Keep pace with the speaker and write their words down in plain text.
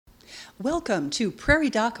Welcome to Prairie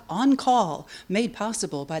Doc On Call, made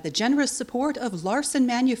possible by the generous support of Larson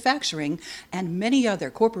Manufacturing and many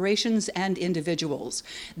other corporations and individuals.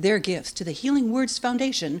 Their gifts to the Healing Words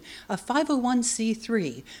Foundation, a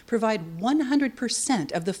 501c3, provide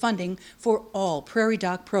 100% of the funding for all Prairie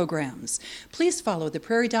Doc programs. Please follow the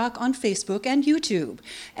Prairie Doc on Facebook and YouTube,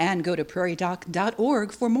 and go to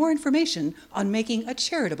prairiedoc.org for more information on making a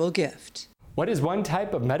charitable gift. What is one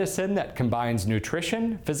type of medicine that combines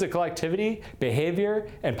nutrition, physical activity, behavior,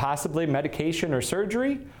 and possibly medication or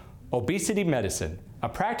surgery? Obesity Medicine, a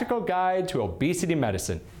practical guide to obesity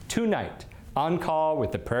medicine, tonight, on call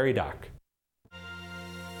with the Prairie Doc.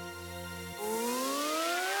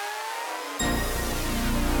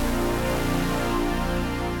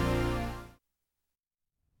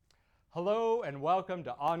 Hello and welcome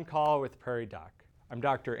to On Call with Prairie Doc. I'm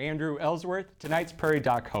Dr. Andrew Ellsworth, tonight's Prairie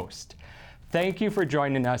Doc host. Thank you for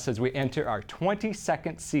joining us as we enter our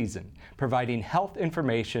 22nd season, providing health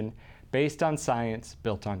information based on science,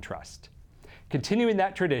 built on trust. Continuing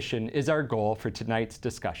that tradition is our goal for tonight's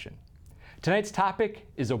discussion. Tonight's topic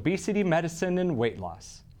is obesity medicine and weight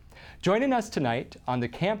loss. Joining us tonight on the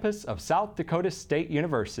campus of South Dakota State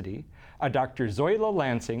University are Dr. Zoilo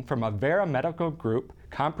Lansang from Avera Medical Group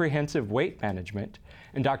Comprehensive Weight Management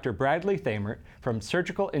and Dr. Bradley Thaemert from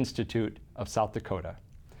Surgical Institute of South Dakota.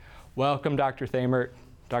 Welcome, Dr. Thaemert,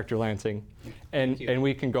 Dr. Lansang, and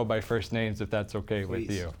we can go by first names if that's okay with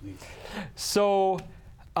you. Please. So,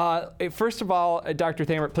 first of all, Dr.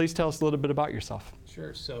 Thaemert, please tell us a little bit about yourself.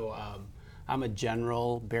 Sure. So, I'm a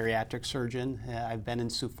general bariatric surgeon. I've been in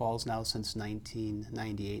Sioux Falls now since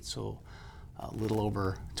 1998, so a little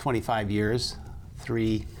over 25 years.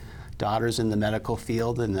 3 daughters in the medical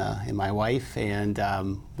field and my wife, and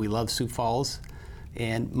we love Sioux Falls.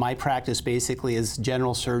 And my practice basically is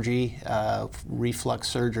general surgery, reflux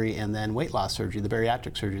surgery, and then weight loss surgery, the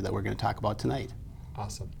bariatric surgery that we're going to talk about tonight.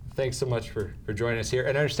 Awesome. Thanks so much for joining us here.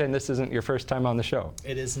 And I understand this isn't your first time on the show.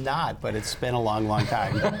 It is not, but it's been a long, long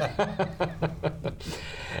time.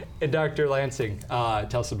 And Dr. Lansang,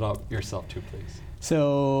 tell us about yourself too, please.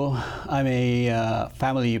 So I'm a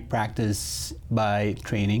family practice by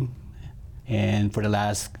training. And for the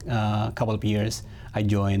last couple of years, I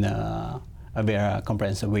joined Avera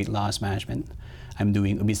Comprehensive Weight Loss Management. I'm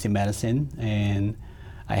doing obesity medicine, and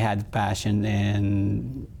I had passion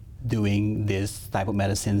in doing this type of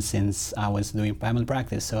medicine since I was doing family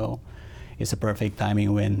practice. So it's a perfect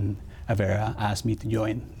timing when Avera asked me to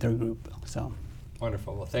join their group. So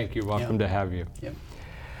wonderful. Well, thank you. Welcome to have you. Yep.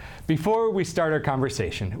 Before we start our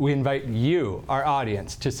conversation, we invite you, our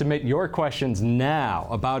audience, to submit your questions now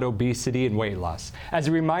about obesity and weight loss. As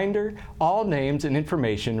a reminder, all names and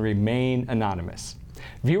information remain anonymous.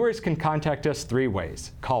 Viewers can contact us 3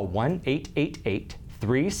 ways. Call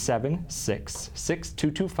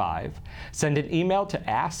 1-888-376-6225, send an email to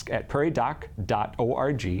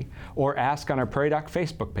ask@prairiedoc.org, or ask on our Prairie Doc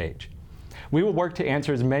Facebook page. We will work to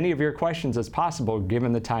answer as many of your questions as possible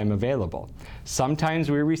given the time available.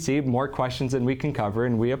 Sometimes we receive more questions than we can cover,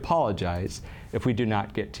 and we apologize if we do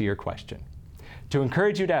not get to your question. To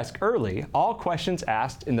encourage you to ask early, all questions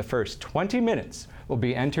asked in the first 20 minutes will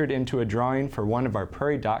be entered into a drawing for one of our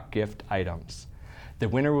Prairie Doc gift items. The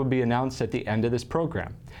winner will be announced at the end of this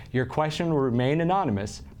program. Your question will remain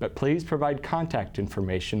anonymous, but please provide contact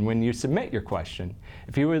information when you submit your question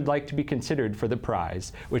if you would like to be considered for the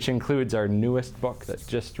prize, which includes our newest book that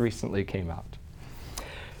just recently came out.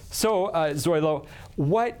 So, Zoilo,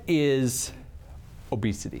 what is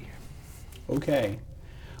obesity? Okay,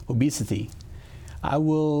 obesity. I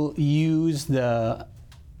will use the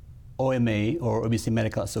OMA, or Obesity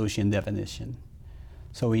Medical Association definition.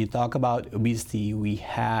 So when you talk about obesity, we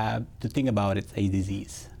have to think about it as a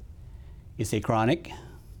disease. It's a chronic,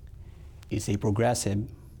 it's a progressive,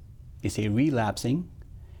 it's a relapsing,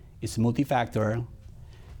 it's multifactorial,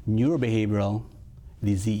 neurobehavioral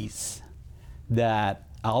disease that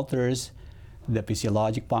alters the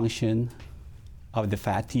physiologic function of the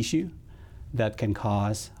fat tissue that can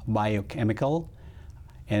cause biochemical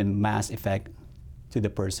and mass effect to the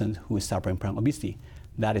person who is suffering from obesity.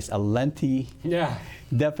 That is a lengthy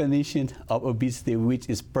definition of obesity, which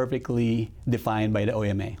is perfectly defined by the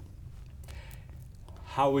OMA.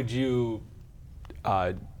 How would you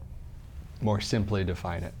more simply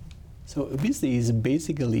define it? So obesity is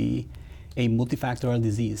basically a multifactorial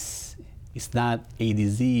disease. It's not a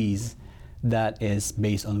disease that is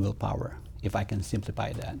based on willpower, if I can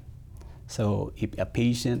simplify that. So if a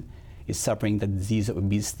patient is suffering the disease of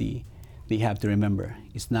obesity, they have to remember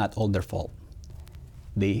it's not all their fault.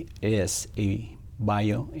 There is a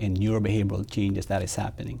bio and neurobehavioral changes that is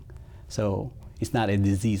happening. So it's not a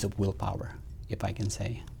disease of willpower, if I can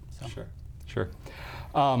say. So. Sure.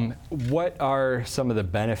 What are some of the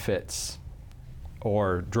benefits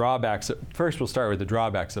or drawbacks? First, we'll start with the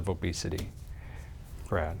drawbacks of obesity.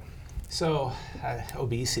 Brad. So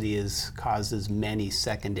obesity causes many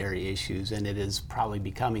secondary issues, and it is probably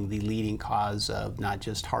becoming the leading cause of not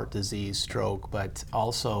just heart disease, stroke, but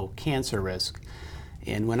also cancer risk.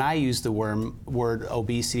 And when I use the word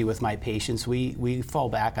obesity with my patients, we fall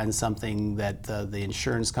back on something that the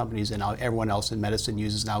insurance companies and everyone else in medicine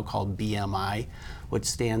uses now called BMI, which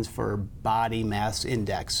stands for Body Mass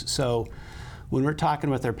Index. So when we're talking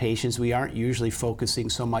with our patients, we aren't usually focusing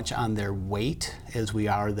so much on their weight as we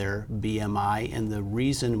are their BMI. And the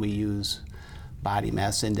reason we use Body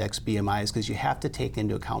Mass Index BMI is because you have to take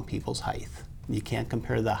into account people's height. You can't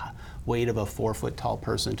compare the weight of a 4-foot tall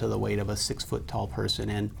person to the weight of a 6-foot tall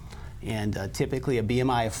person. And typically a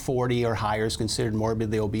BMI of 40 or higher is considered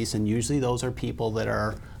morbidly obese, and usually those are people that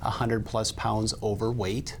are 100 plus pounds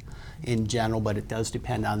overweight in general, but it does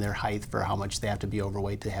depend on their height for how much they have to be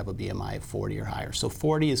overweight to have a BMI of 40 or higher. So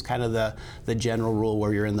 40 is kind of the general rule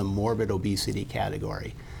where you're in the morbid obesity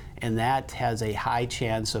category. And that has a high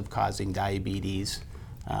chance of causing diabetes,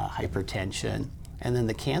 hypertension, and then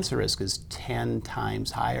the cancer risk is 10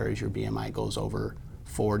 times higher as your BMI goes over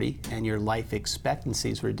 40, and your life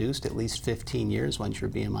expectancy is reduced at least 15 years once your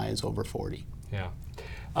BMI is over 40. Yeah.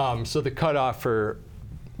 So the cutoff for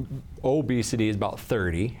obesity is about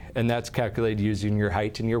 30, and that's calculated using your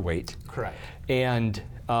height and your weight. Correct. And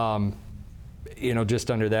just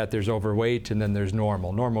under that, there's overweight, and then there's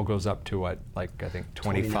normal. Normal goes up to what, like I think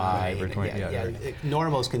 25 29, or 20. Yeah.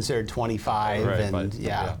 Normal is considered 25, right, and but,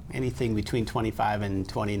 yeah, anything between 25 and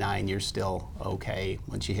 29, you're still okay.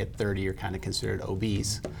 Once you hit 30, you're kind of considered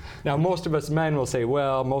obese. Now, most of us men will say,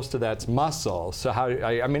 well, most of that's muscle. So how?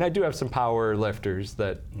 I do have some power lifters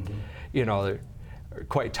that, they're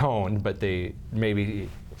quite toned, but maybe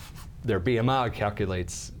their BMI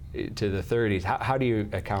calculates to the 30s. How do you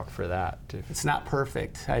account for that? It's not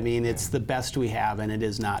perfect. It's the best we have, and it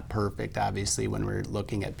is not perfect, obviously, when we're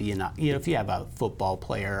looking at BMI. If you have a football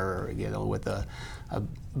player, with a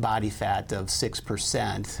body fat of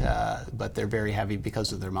 6%, but they're very heavy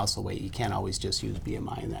because of their muscle weight, you can't always just use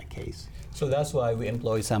BMI in that case. So that's why we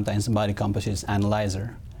employ sometimes body composition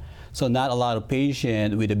analyzer. So not a lot of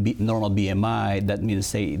patients with a normal BMI, that means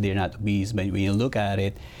say they're not obese, but when you look at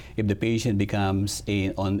it, if the patient becomes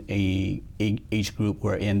on a age group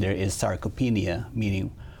wherein there is sarcopenia, meaning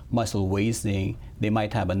muscle wasting, they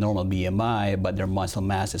might have a normal BMI, but their muscle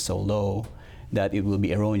mass is so low that it will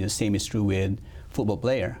be erroneous. Same is true with football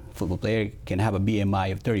player. Football player can have a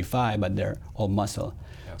BMI of 35, but they're all muscle.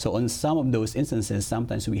 Yeah. So on some of those instances,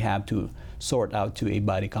 sometimes we have to sort out to a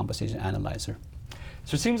body composition analyzer.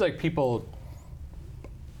 So it seems like people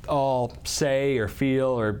all say or feel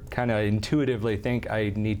or kind of intuitively think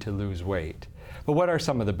I need to lose weight. But what are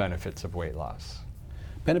some of the benefits of weight loss?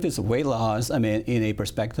 Benefits of weight loss, in a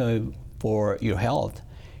perspective for your health,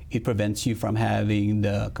 it prevents you from having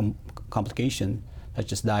the complication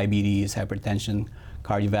such as diabetes, hypertension,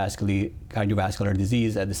 cardiovascular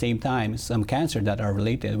disease. At the same time, some cancer that are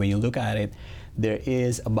related. When you look at it, there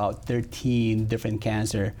is about 13 different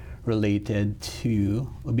cancer related to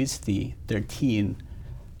obesity, 13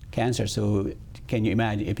 cancers. So can you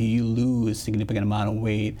imagine if you lose significant amount of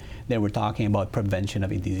weight, then we're talking about prevention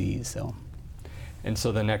of a disease. And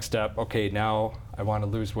so the next step, okay, now I want to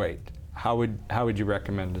lose weight. How would you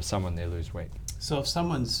recommend to someone they lose weight? So if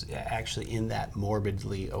someone's actually in that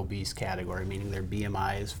morbidly obese category, meaning their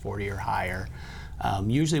BMI is 40 or higher,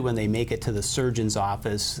 usually when they make it to the surgeon's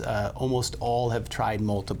office, almost all have tried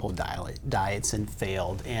multiple diets and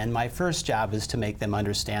failed. And my first job is to make them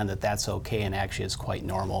understand that that's okay and actually it's quite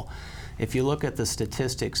normal. If you look at the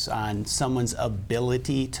statistics on someone's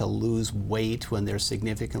ability to lose weight when they're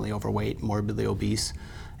significantly overweight, morbidly obese,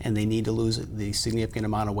 and they need to lose the significant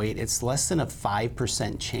amount of weight, it's less than a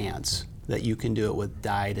 5% chance that you can do it with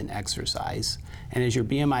diet and exercise. And as your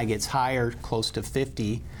BMI gets higher, close to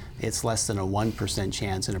 50, it's less than a 1%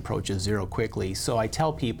 chance and approaches zero quickly. So I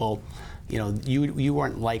tell people, you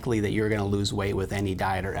weren't likely that you're going to lose weight with any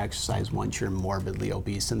diet or exercise once you're morbidly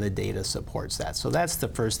obese, and the data supports that. So that's the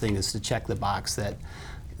first thing, is to check the box that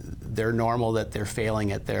they're normal, that they're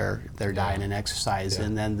failing at their diet and exercise. Yeah.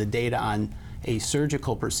 And then the data on a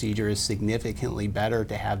surgical procedure is significantly better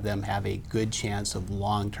to have them have a good chance of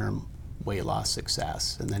long-term weight loss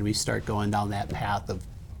success. And then we start going down that path of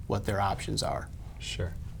what their options are.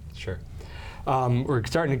 Sure. We're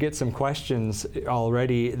starting to get some questions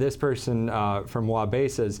already. This person from Wabe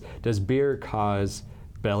says, does beer cause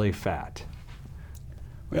belly fat?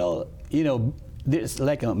 Well, there's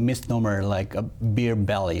like a misnomer, like a beer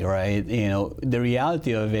belly, right? The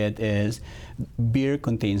reality of it is beer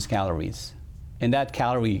contains calories, and that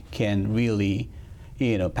calorie can really,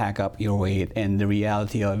 pack up your weight. And the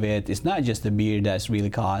reality of it is not just the beer that's really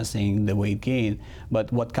causing the weight gain,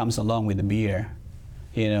 but what comes along with the beer.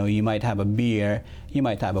 You might have a beer, you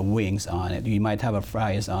might have a wings on it, you might have a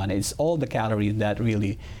fries on it. It's all the calories that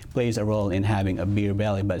really plays a role in having a beer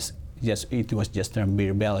belly, but it was just termed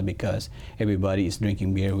beer belly because everybody is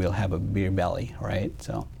drinking beer will have a beer belly, right?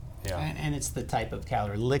 So. Yeah. And it's the type of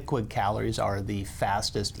calorie. Liquid calories are the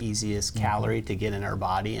fastest, easiest calorie to get in our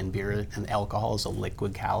body, and beer and alcohol is a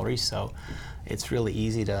liquid calorie. So it's really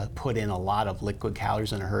easy to put in a lot of liquid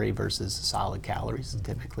calories in a hurry versus solid calories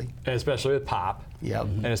typically. And especially with pop. Yep.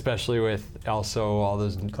 And especially with also all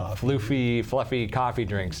those fluffy coffee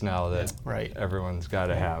drinks now that everyone's got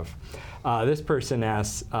to have. This person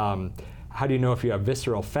asks, how do you know if you have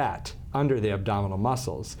visceral fat under the abdominal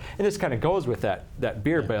muscles? And this kind of goes with that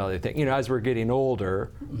beer belly thing. As we're getting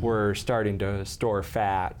older, we're starting to store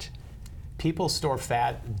fat. People store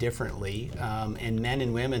fat differently, and men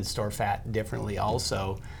and women store fat differently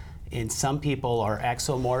also. And some people are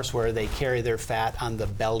exomorphs, where they carry their fat on the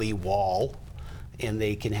belly wall, and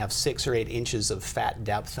they can have 6 or 8 inches of fat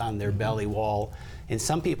depth on their belly wall. And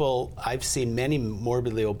some people, I've seen many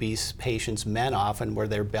morbidly obese patients, men often, where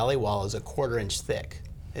their belly wall is a 1/4 inch thick.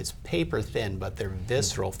 It's paper thin, but their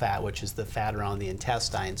visceral fat, which is the fat around the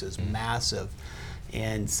intestines, is massive.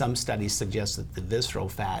 And some studies suggest that the visceral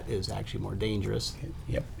fat is actually more dangerous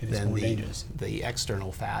than the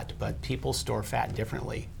external fat, but people store fat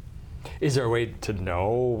differently. Is there a way to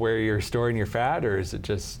know where you're storing your fat, or is it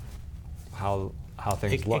just how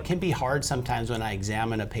things look? It can be hard sometimes when I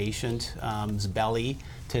examine a patient's belly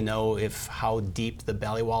to know how deep the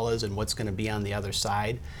belly wall is and what's going to be on the other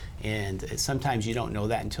side. And sometimes you don't know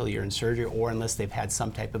that until you're in surgery, or unless they've had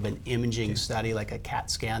some type of an imaging study, like a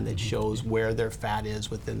CAT scan, that shows where their fat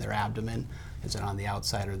is within their abdomen. Is it on the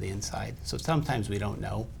outside or the inside? So sometimes we don't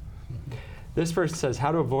know. This person says,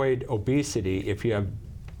 how to avoid obesity if you have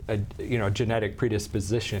a genetic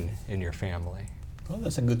predisposition in your family? Well,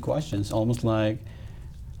 that's a good question. It's almost like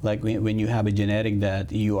when you have a genetic that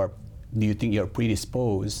do you think you're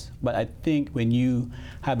predisposed? But I think when you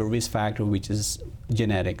have a risk factor, which is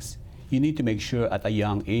genetics, you need to make sure at a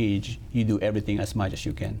young age you do everything as much as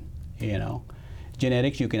you can.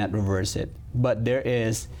 Genetics, you cannot reverse it, but there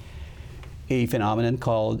is a phenomenon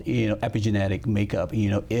called epigenetic makeup.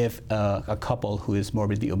 If a couple who is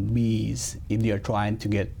morbidly obese, if they are trying to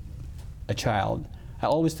get a child, I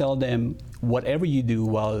always tell them whatever you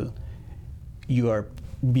do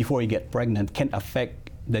before you get pregnant can affect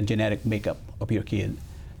the genetic makeup of your kid.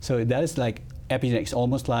 So that is like epigenetics,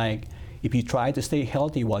 almost like if you try to stay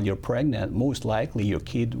healthy while you're pregnant, most likely your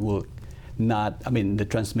kid will not, the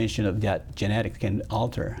transmission of that genetics can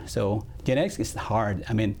alter. So genetics is hard.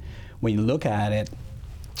 When you look at it,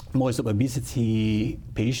 most of obesity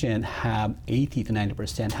patients have 80 to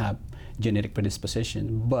 90% have genetic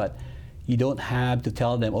predisposition, but you don't have to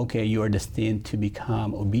tell them, okay, you are destined to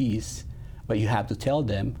become obese, but you have to tell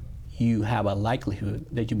them you have a likelihood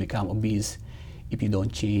that you become obese if you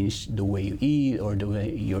don't change the way you eat or the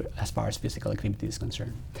way as far as physical activity is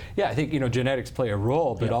concerned. Yeah, I think genetics play a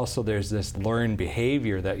role, but also there's this learned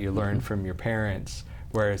behavior that you learn from your parents,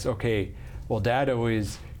 where it's okay, well, Dad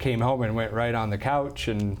always came home and went right on the couch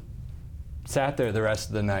and sat there the rest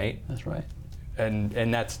of the night. That's right.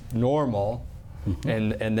 And that's normal.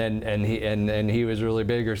 And he was really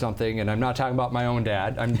big or something, and I'm not talking about my own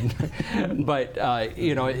dad. But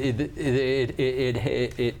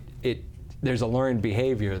there's a learned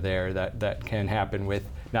behavior there that can happen with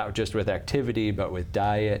not just with activity, but with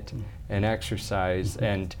diet and exercise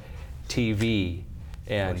and TV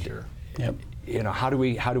and how do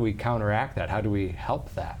we counteract that? How do we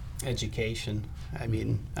help that? Education.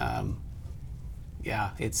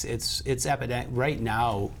 It's epidemic right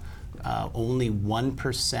now. Only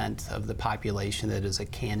 1% of the population that is a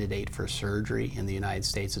candidate for surgery in the United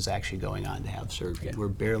States is actually going on to have surgery. Yeah. We're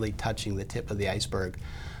barely touching the tip of the iceberg.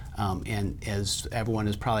 And as everyone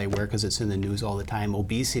is probably aware, because it's in the news all the time,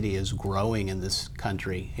 obesity is growing in this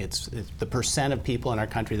country. It's the percent of people in our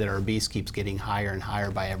country that are obese keeps getting higher and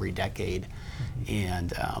higher by every decade.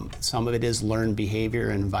 And some of it is learned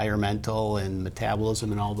behavior, environmental, and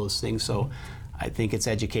metabolism, and all those things. So I think it's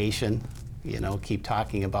education. Keep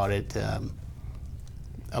talking about it,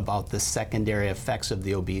 about the secondary effects of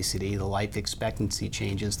the obesity, the life expectancy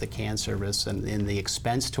changes, the cancer risks, and the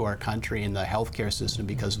expense to our country and the healthcare system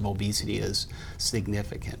because of obesity is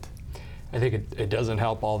significant. I think it doesn't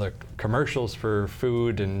help all the commercials for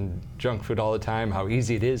food and junk food all the time, how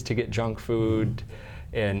easy it is to get junk food,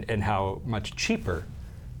 and how much cheaper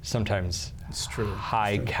sometimes It's true.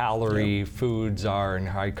 high calorie foods are and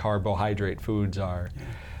high carbohydrate foods are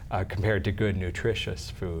compared to good nutritious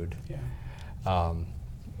food.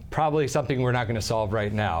 Probably something we're not going to solve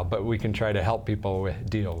right now, but we can try to help people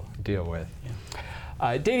deal with.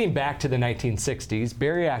 Dating back to the 1960s,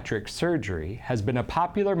 bariatric surgery has been a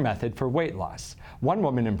popular method for weight loss. One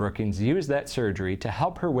woman in Brookings used that surgery to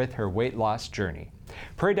help her with her weight loss journey.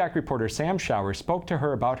 Prairie Doc reporter Sam Schauer spoke to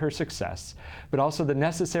her about her success, but also the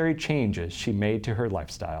necessary changes she made to her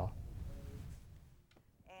lifestyle.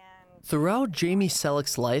 Throughout Jamie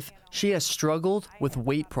Selleck's life, she has struggled with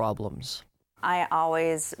weight problems. I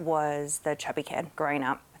always was the chubby kid growing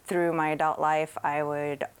up. Through my adult life, I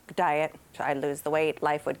would diet, I'd lose the weight,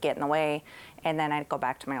 life would get in the way, and then I'd go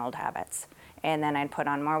back to my old habits. And then I'd put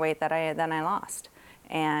on more weight than I lost.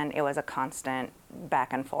 And it was a constant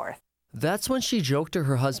back and forth. That's when she joked to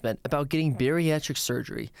her husband about getting bariatric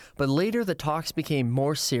surgery, but later the talks became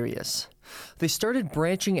more serious. They started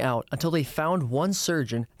branching out until they found one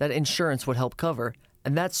surgeon that insurance would help cover,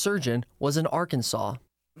 and that surgeon was in Arkansas.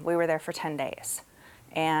 We were there for 10 days,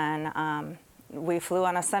 and we flew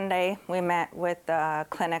on a Sunday. We met with the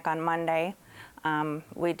clinic on Monday.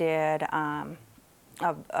 We did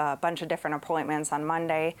a bunch of different appointments on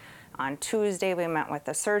Monday. On Tuesday, we met with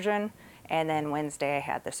the surgeon, and then Wednesday, I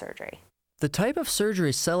had the surgery. The type of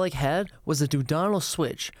surgery Selleck had was a duodenal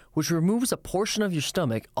switch, which removes a portion of your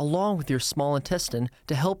stomach along with your small intestine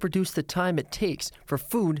to help reduce the time it takes for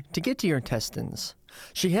food to get to your intestines.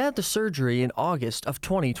 She had the surgery in August of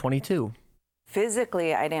 2022.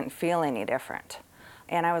 Physically, I didn't feel any different,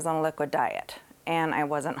 and I was on a liquid diet, and I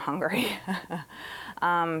wasn't hungry.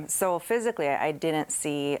 So physically, I didn't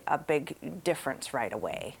see a big difference right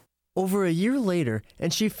away. Over a year later,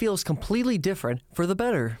 and she feels completely different for the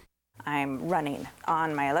better. I'm running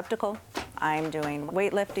on my elliptical, I'm doing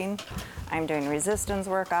weightlifting, I'm doing resistance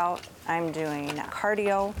workout, I'm doing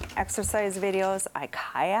cardio, exercise videos, I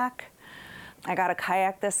kayak. I got a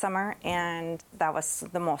kayak this summer, and that was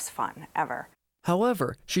the most fun ever.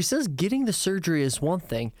 However, she says getting the surgery is one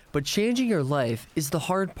thing, but changing your life is the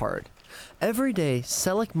hard part. Every day,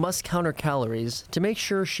 Selleck must count her calories to make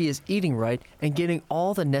sure she is eating right and getting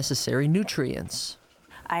all the necessary nutrients.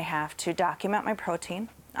 I have to document my protein.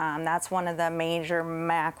 That's one of the major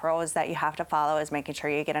macros that you have to follow, is making sure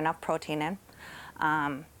you get enough protein in.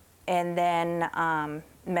 And then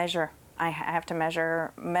measure. I have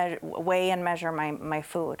to weigh and measure my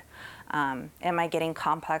food. Am I getting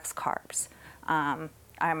complex carbs? Am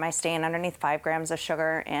I staying underneath 5 grams of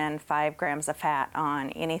sugar and 5 grams of fat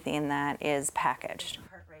on anything that is packaged?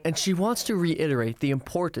 And she wants to reiterate the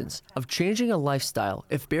importance of changing a lifestyle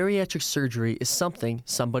if bariatric surgery is something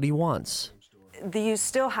somebody wants. You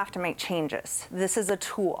still have to make changes. This is a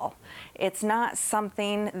tool. It's not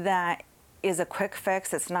something that is a quick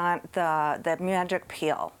fix. It's not the magic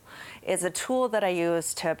pill. It's a tool that I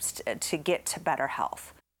use to get to better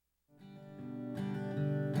health.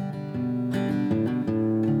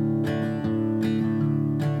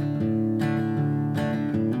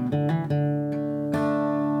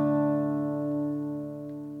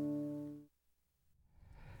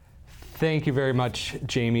 Thank you very much,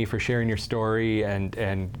 Jamie, for sharing your story,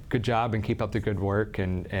 and good job, and keep up the good work,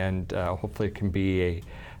 and hopefully it can be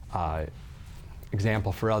a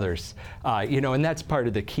example for others. And that's part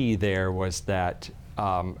of the key there, was that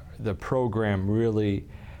the program really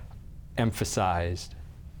emphasized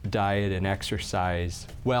diet and exercise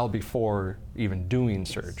well before even doing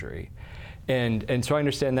surgery. And so I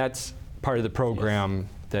understand that's part of the program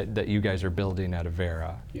that you guys are building at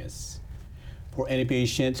Avera. Yes. For any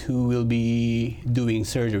patient who will be doing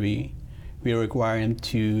surgery, we require them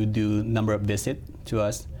to do number of visits to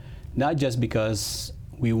us, not just because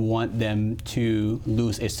we want them to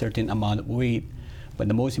lose a certain amount of weight, but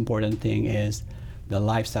the most important thing is the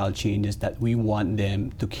lifestyle changes that we want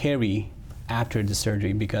them to carry after the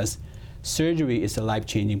surgery, because surgery is a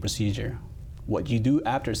life-changing procedure. What you do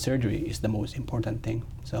after surgery is the most important thing.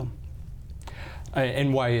 So.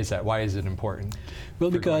 And why is that? Why is it important?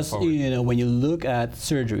 Well, because when you look at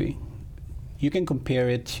surgery, you can compare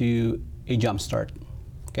it to a jump start.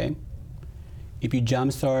 Okay, if you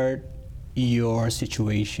jump start your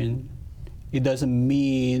situation, it doesn't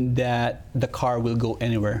mean that the car will go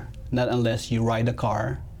anywhere, not unless you ride the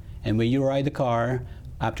car. And when you ride the car,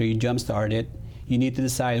 after you jump start it, you need to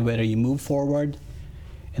decide whether you move forward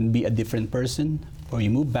and be a different person, or you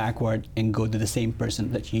move backward and go to the same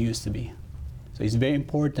person that you used to be. So it's very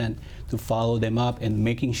important to follow them up and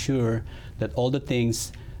making sure that all the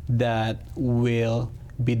things that will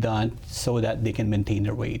be done so that they can maintain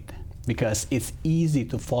their weight, because it's easy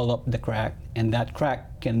to fall up the crack, and that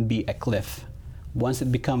crack can be a cliff. Once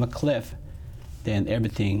it becomes a cliff, then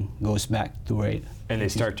everything goes back to where it and they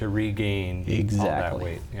start to regain all that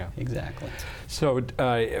weight. Yeah. Exactly. So,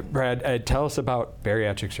 Brad, tell us about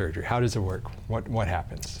bariatric surgery. How does it work? What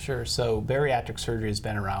happens? Sure. So bariatric surgery has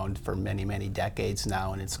been around for many, many decades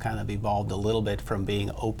now, and it's kind of evolved a little bit from being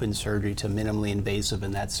open surgery to minimally invasive,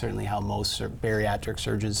 and that's certainly how most bariatric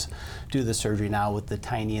surgeons do the surgery now, with the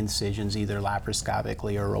tiny incisions, either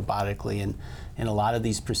laparoscopically or robotically. And a lot of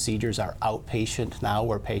these procedures are outpatient now,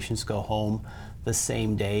 where patients go home the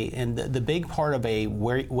same day. And the big part of a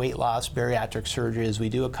weight loss bariatric surgery is we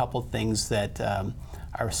do a couple things that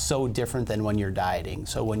are so different than when you're dieting.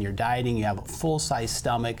 So when you're dieting, you have a full-size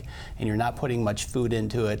stomach and you're not putting much food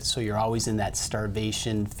into it, so you're always in that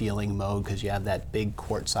starvation feeling mode because you have that big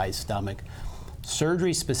quart-sized stomach.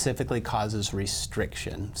 Surgery specifically causes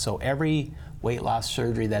restriction. So every weight loss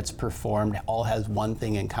surgery that's performed all has one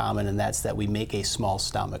thing in common, and that's that we make a small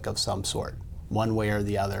stomach of some sort, one way or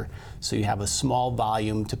the other. So you have a small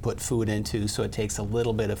volume to put food into, so it takes a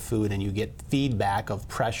little bit of food, and you get feedback of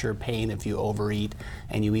pressure, pain if you overeat,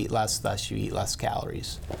 and you eat less, thus you eat less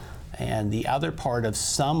calories. And the other part of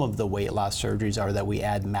some of the weight loss surgeries are that we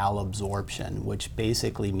add malabsorption, which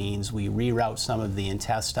basically means we reroute some of the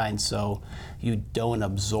intestine so you don't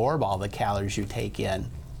absorb all the calories you take in.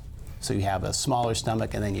 So you have a smaller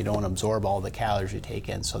stomach, and then you don't absorb all the calories you take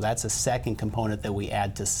in. So that's a second component that we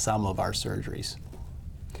add to some of our surgeries.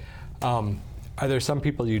 Are there some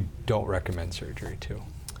people you don't recommend surgery to?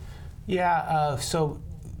 Yeah, so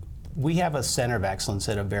we have a center of excellence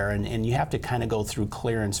at Avera, and you have to kind of go through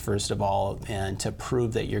clearance first of all, and to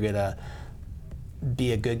prove that you're going to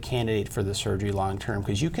be a good candidate for the surgery long term,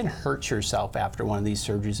 because you can hurt yourself after one of these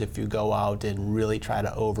surgeries if you go out and really try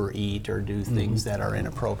to overeat or do things that are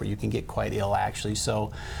inappropriate. You can get quite ill, actually.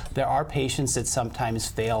 So there are patients that sometimes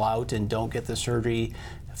fail out and don't get the surgery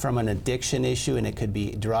from an addiction issue, and it could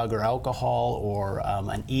be drug or alcohol, or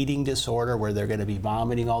an eating disorder where they're going to be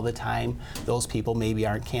vomiting all the time. Those people maybe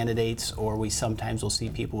aren't candidates. Or we sometimes will see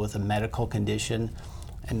people with a medical condition,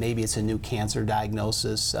 and maybe it's a new cancer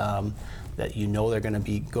diagnosis, that you know they're going to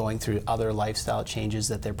be going through other lifestyle changes,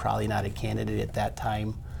 that they're probably not a candidate at that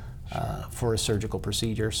time for a surgical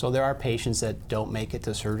procedure. So there are patients that don't make it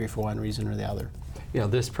to surgery for one reason or the other. You know,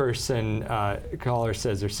 this person, caller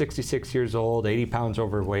says they're 66 years old, 80 pounds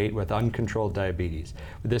overweight with uncontrolled diabetes.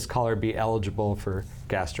 Would this caller be eligible for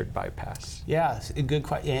gastric bypass? Yeah, a good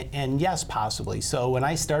question. And yes, possibly. So when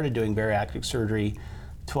I started doing bariatric surgery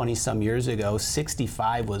 20-some years ago,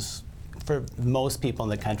 65 was, for most people in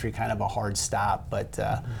the country, kind of a hard stop, but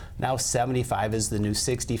now 75 is the new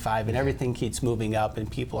 65, and everything keeps moving up, and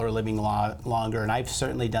people are living longer. And I've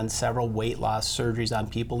certainly done several weight loss surgeries on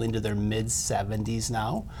people into their mid-70s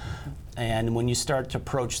now. And when you start to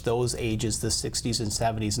approach those ages, the 60s and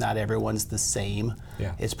 70s, not everyone's the same.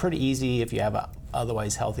 Yeah. It's pretty easy if you have a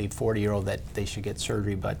otherwise healthy 40-year-old that they should get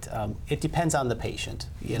surgery, but it depends on the patient,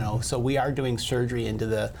 you know. So we are doing surgery into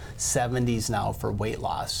the 70s now for weight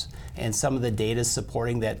loss, and some of the data is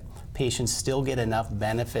supporting that patients still get enough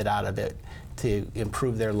benefit out of it to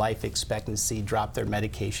improve their life expectancy, drop their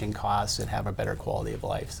medication costs, and have a better quality of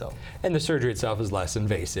life. So, and the surgery itself is less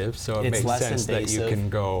invasive, so it makes sense that you can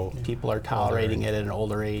go. People are tolerating it at an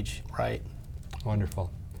older age, right?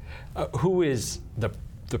 Wonderful. Who is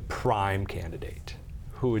the prime candidate?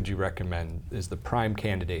 Who would you recommend is the prime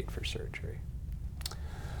candidate for surgery?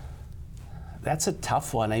 That's a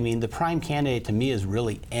tough one. I mean, the prime candidate to me is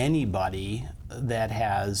really anybody that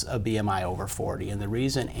has a BMI over 40. And the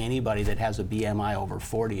reason anybody that has a BMI over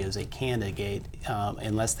 40 is a candidate,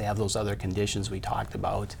 unless they have those other conditions we talked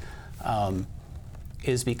about,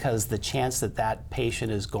 is because the chance that that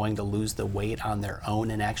patient is going to lose the weight on their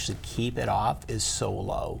own and actually keep it off is so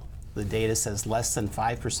low. The data says less than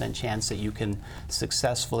 5% chance that you can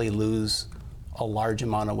successfully lose a large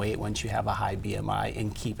amount of weight once you have a high BMI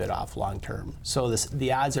and keep it off long term. So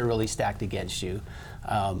the odds are really stacked against you.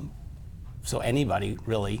 So anybody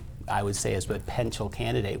really, I would say, is a potential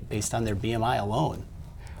candidate based on their BMI alone.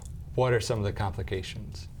 What are some of the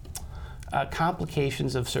complications?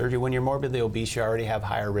 Complications of surgery: when you're morbidly obese, you already have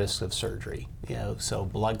higher risks of surgery. You know, so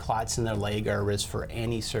blood clots in the leg are a risk for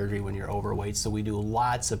any surgery when you're overweight. So we do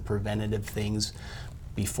lots of preventative things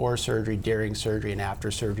before surgery, during surgery, and after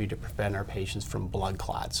surgery to prevent our patients from blood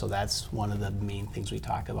clots. So that's one of the main things we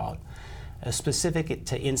talk about. Specific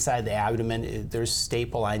to inside the abdomen, there's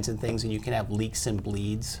staple lines and things, and you can have leaks and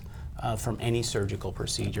bleeds from any surgical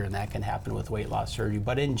procedure, and that can happen with weight loss surgery.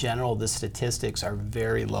 But in general, the statistics are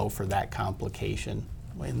very low for that complication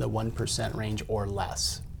in the 1% range or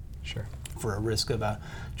less. Sure. For a risk of a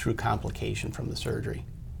true complication from the surgery.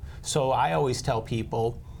 So I always tell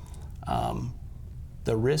people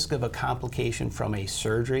the risk of a complication from a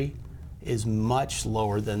surgery is much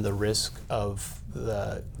lower than the risk of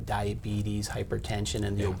the diabetes, hypertension,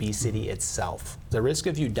 and the obesity itself. The risk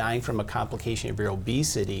of you dying from a complication of your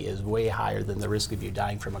obesity is way higher than the risk of you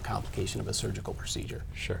dying from a complication of a surgical procedure.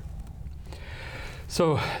 Sure.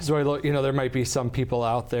 So, Zoilo, there might be some people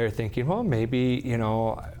out there thinking, well, maybe,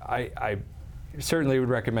 I certainly would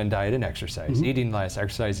recommend diet and exercise, eating less,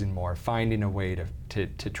 exercising more, finding a way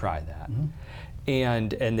to try that.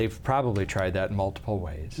 And they've probably tried that in multiple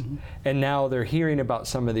ways. And now they're hearing about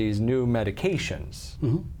some of these new medications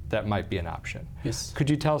that might be an option. Yes. Could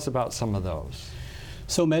you tell us about some of those?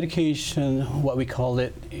 So medication, what we call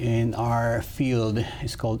it in our field,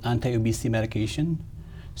 is called anti-obesity medication.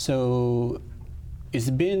 So it's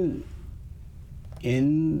been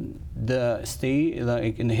in the state,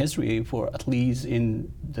 like in the history, for at least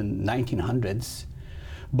in the 1900s.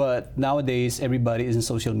 But nowadays, everybody is in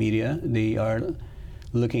social media. They are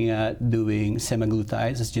looking at doing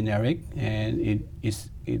semaglutides as generic, and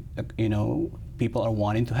people are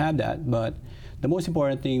wanting to have that. But the most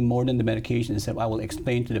important thing, more than the medication, is that I will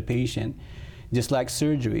explain to the patient, just like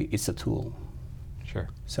surgery, it's a tool. Sure.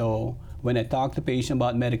 So when I talk to patients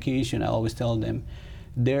about medication, I always tell them,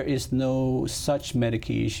 there is no such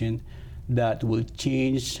medication that will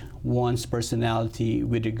change one's personality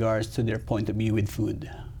with regards to their point of view with food.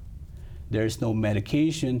 There is no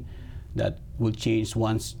medication that will change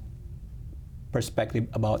one's perspective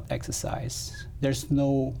about exercise. There's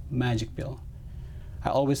no magic pill. I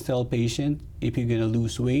always tell patients, if you're going to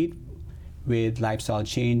lose weight with lifestyle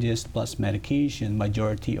changes plus medication,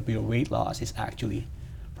 majority of your weight loss is actually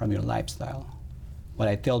from your lifestyle. What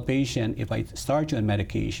I tell patients, if I start you on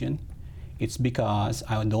medication, it's because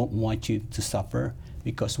I don't want you to suffer,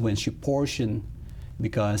 because once you portion,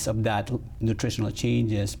 because of that nutritional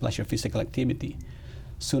changes plus your physical activity,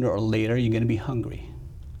 sooner or later you're going to be hungry.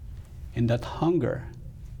 And that hunger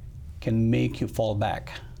can make you fall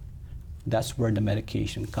back. That's where the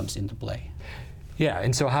medication comes into play. Yeah,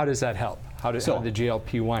 and so how does that help? How do the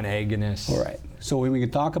GLP-1 agonists? All right. So when we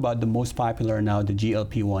talk about the most popular now, the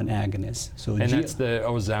GLP-1 agonists. So that's the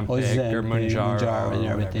Ozempic or Mounjaro and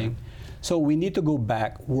everything. So we need to go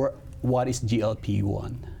back. What is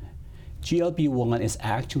GLP-1? GLP-1 is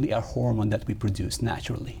actually a hormone that we produce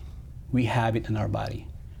naturally. We have it in our body.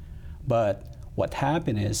 But what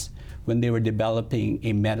happened is, when they were developing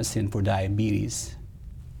a medicine for diabetes,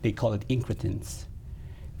 they call it incretins.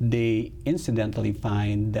 They incidentally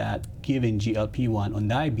find that giving GLP-1 on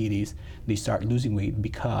diabetes, they start losing weight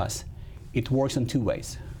because it works in two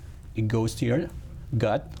ways. It goes to your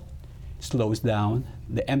gut, slows down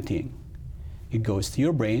the emptying. It goes to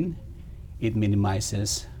your brain, it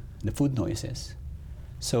minimizes the food noises.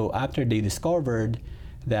 So after they discovered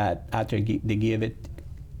that after they gave it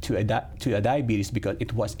to a diabetes, because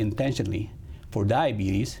it was intentionally for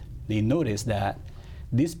diabetes, they noticed that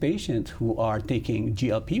these patients who are taking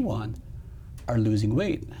GLP-1 are losing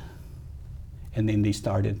weight. And then they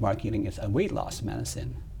started marketing it as a weight loss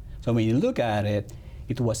medicine. So when you look at it,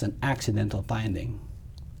 it was an accidental finding.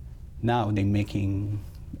 Now they're making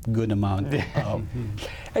good amount of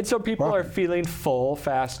and so people are feeling full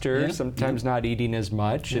faster, sometimes not eating as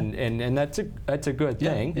much, and that's a good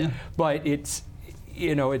thing. Yeah. But it's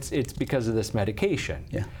because of this medication.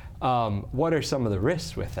 What are some of the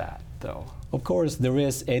risks with that, though? Of course, the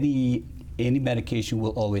risk, any medication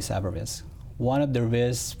will always have a risk. One of the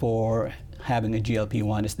risks for having a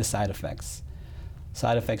GLP-1 is the side effects.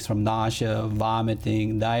 Side effects from nausea,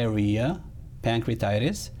 vomiting, diarrhea,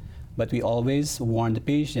 pancreatitis. But we always warn the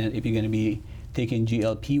patient, if you're going to be taking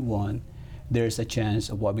GLP-1, there's a chance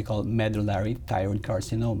of what we call medullary thyroid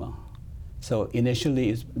carcinoma. So initially,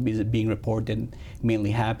 it's being reported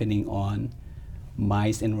mainly happening on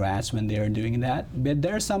mice and rats when they are doing that. But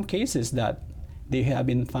there are some cases that they have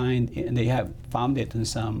found it in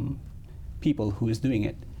some people who is doing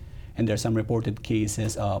it. And there are some reported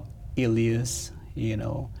cases of ileus,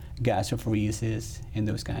 gastroparesis, and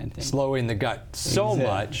those kind of things. Slowing the gut so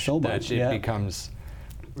much that it becomes,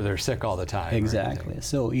 they're sick all the time. Exactly.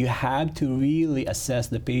 So you have to really assess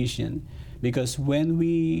the patient, because when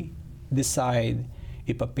we decide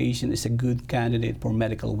if a patient is a good candidate for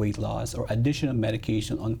medical weight loss or additional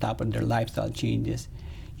medication on top of their lifestyle changes,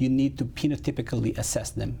 you need to phenotypically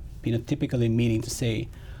assess them. Phenotypically meaning to say,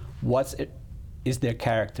 is their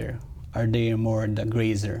character? Are they more the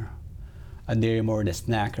grazer? Are they more the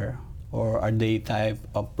snacker? Or are they type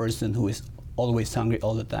of person who is always hungry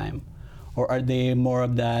all the time? Or are they more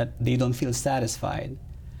of that, they don't feel satisfied?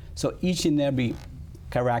 So each and every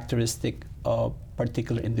characteristic of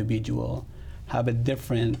particular individual have a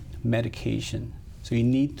different medication. So you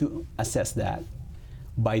need to assess that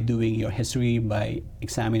by doing your history, by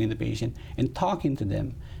examining the patient and talking to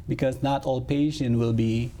them, because not all patients will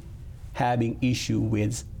be having issue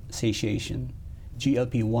with satiation.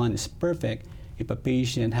 GLP-1 is perfect if a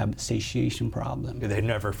patient have satiation problem. They're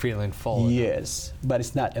never feeling full. Yes, but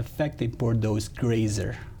it's not effective for those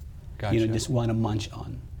grazer. Gotcha. Just want to munch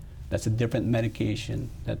on. That's a different medication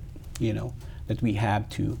that that we have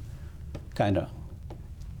to kind of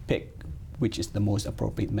pick which is the most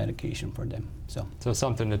appropriate medication for them. So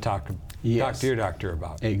something to talk to your doctor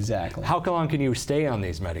about. Exactly. How long can you stay on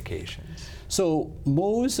these medications? So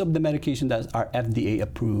most of the medications that are FDA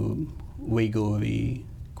approved, Wegovy,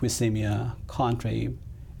 Qsymia, Contrave,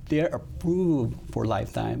 they're approved for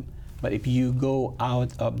lifetime. But if you go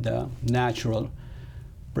out of the natural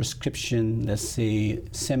prescription, let's say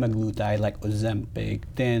semaglutide like Ozempic,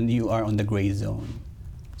 then you are on the gray zone.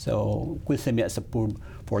 So Qsymia is approved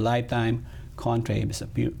for lifetime, Contrave is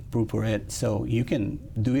approved for it. So you can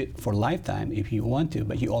do it for lifetime if you want to,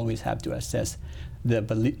 but you always have to assess the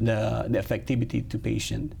effectivity to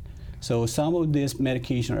patient. So some of these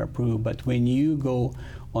medications are approved, but when you go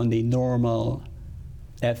on the normal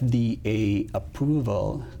FDA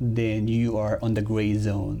approval, then you are on the gray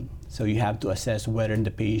zone. So you have to assess whether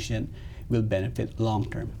the patient will benefit long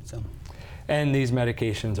term. And these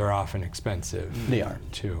medications are often expensive. They are.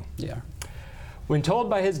 Too. They are. When told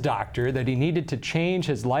by his doctor that he needed to change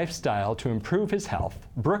his lifestyle to improve his health,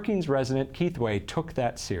 Brookings resident Keith Wade took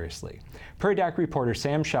that seriously. Prairie Doc reporter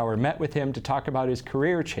Sam Schauer met with him to talk about his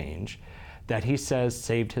career change that he says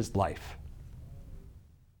saved his life.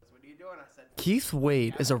 Keith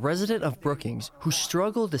Wade is a resident of Brookings who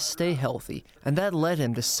struggled to stay healthy, and that led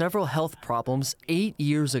him to several health problems 8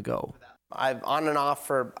 years ago. I've on and off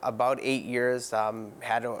for about 8 years,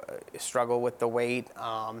 had a struggle with the weight,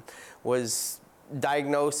 was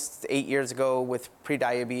diagnosed 8 years ago with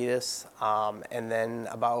prediabetes, and then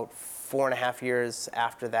about 4.5 years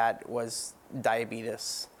after that was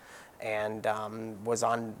diabetes, and was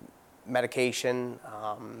on medication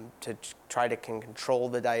to try to control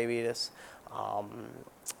the diabetes.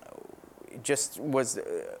 It just was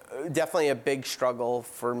definitely a big struggle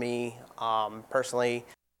for me personally.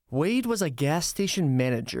 Wade was a gas station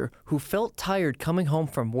manager who felt tired coming home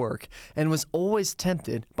from work and was always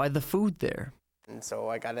tempted by the food there. And so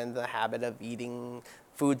I got into the habit of eating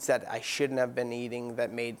foods that I shouldn't have been eating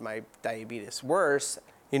that made my diabetes worse.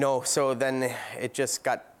 So then it just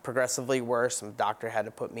got progressively worse, and the doctor had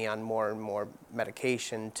to put me on more and more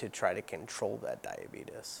medication to try to control that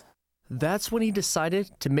diabetes. That's when he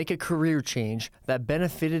decided to make a career change that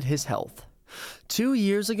benefited his health. 2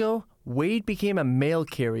 years ago, Wade became a mail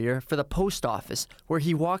carrier for the post office, where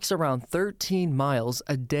he walks around 13 miles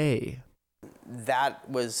a day. That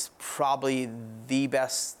was probably the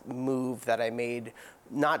best move that I made,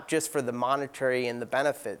 not just for the monetary and the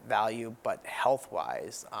benefit value, but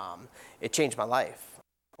health-wise. It changed my life.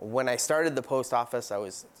 When I started the post office, I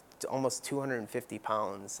was almost 250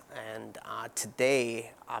 pounds, and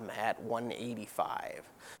today I'm at 185.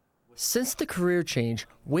 Since the career change,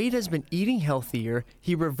 Wade has been eating healthier,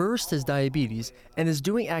 he reversed his diabetes, and is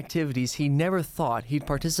doing activities he never thought he'd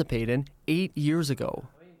participate in 8 years ago.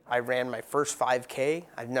 I ran my first 5K.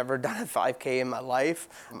 I've never done a 5K in my life.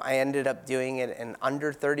 I ended up doing it in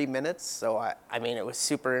under 30 minutes, so I was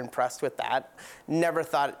super impressed with that. Never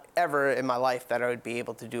thought ever in my life that I would be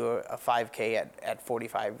able to do a 5K at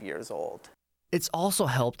 45 years old. It's also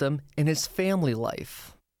helped him in his family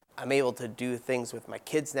life. I'm able to do things with my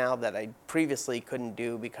kids now that I previously couldn't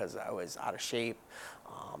do because I was out of shape,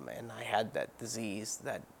 and I had that disease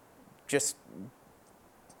that just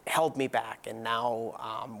held me back. And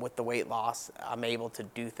now with the weight loss, I'm able to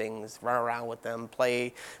do things, run around with them,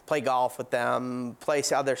 play golf with them, play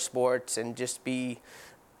other sports, and just be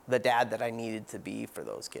the dad that I needed to be for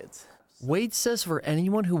those kids. Wade says for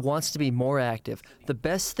anyone who wants to be more active, the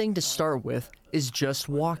best thing to start with is just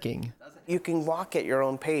walking. You can walk at your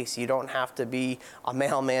own pace. You don't have to be a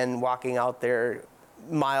mailman walking out there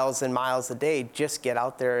miles and miles a day. Just get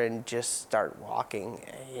out there and just start walking.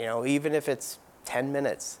 Even if it's 10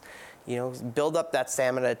 minutes, build up that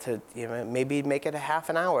stamina to, maybe make it a half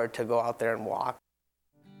an hour to go out there and walk.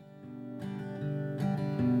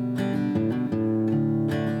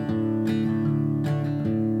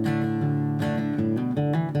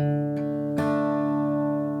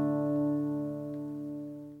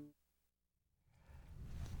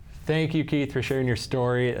 Thank you, Keith, for sharing your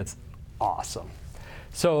story. It's awesome.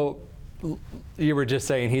 So you were just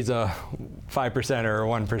saying he's a 5% or a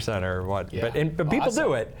 1% or what, Yeah. but people Awesome.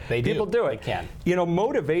 do it. They do. People do it. They can. You know,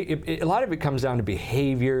 motivate. A lot of it comes down to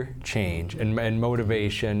behavior change and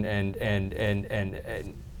motivation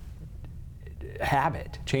and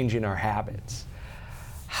habit, changing our habits.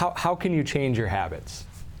 How can you change your habits?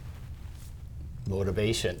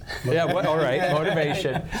 Motivation. Yeah, all right,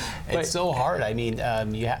 motivation. It's so hard. I mean,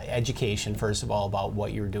 education, first of all, about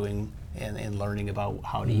what you're doing and learning about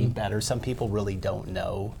how to eat better. Some people really don't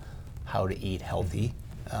know how to eat healthy,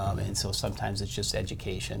 and so sometimes it's just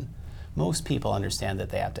education. Most people understand that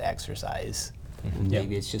they have to exercise.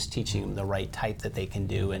 Maybe it's just teaching them the right type that they can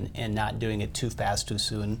do and not doing it too fast, too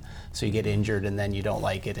soon, so you get injured and then you don't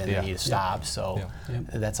like it and then you stop. So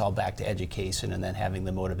that's all back to education and then having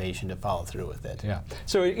the motivation to follow through with it. Yeah.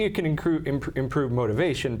 So you can improve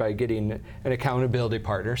motivation by getting an accountability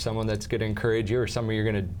partner, someone that's going to encourage you or someone you're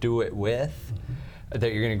going to do it with,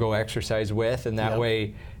 that you're going to go exercise with, and that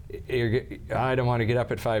way, I don't want to get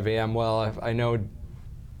up at 5 a.m. Well, I know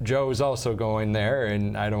Joe's also going there,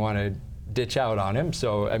 and I don't want to ditch out on him.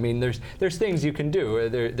 So I mean, there's things you can do.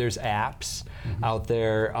 There's apps out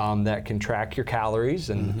there that can track your calories,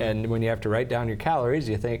 and when you have to write down your calories,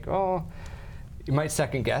 you think, oh, you might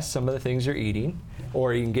second guess some of the things you're eating,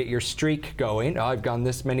 or you can get your streak going. Oh, I've gone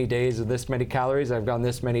this many days of this many calories. I've gone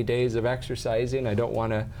this many days of exercising. I don't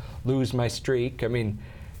want to lose my streak. I mean,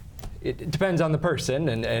 it depends on the person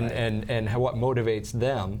and what motivates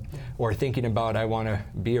them, or thinking about, I want to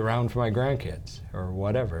be around for my grandkids or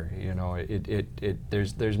whatever. You know,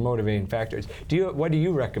 there's motivating factors. What do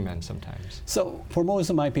you recommend sometimes? So for most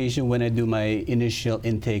of my patients, when I do my initial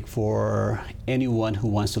intake for anyone who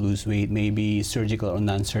wants to lose weight, maybe surgical or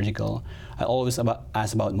non-surgical, I always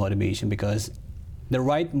ask about motivation, because the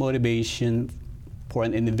right motivation for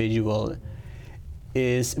an individual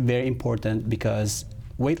is very important, because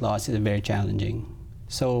weight loss is very challenging.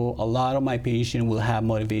 So a lot of my patients will have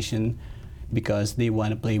motivation because they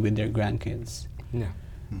want to play with their grandkids. Yeah.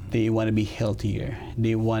 They want to be healthier.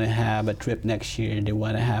 They want to have a trip next year. They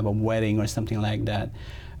want to have a wedding or something like that.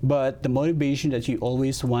 But the motivation that you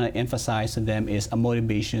always want to emphasize to them is a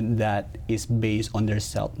motivation that is based on their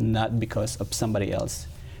self, not because of somebody else.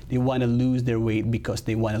 They want to lose their weight because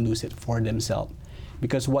they want to lose it for themselves.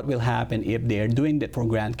 Because what will happen if they are doing that for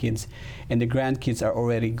grandkids and the grandkids are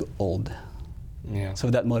already old? Yeah. So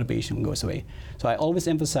that motivation goes away. So I always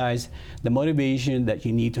emphasize the motivation that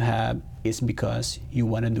you need to have is because you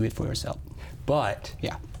want to do it for yourself. But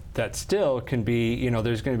that still can be, you know,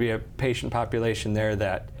 there's going to be a patient population there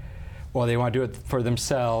that, well, they want to do it for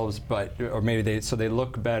themselves, but, or maybe they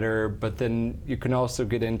look better, but then you can also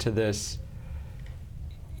get into this,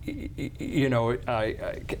 you know,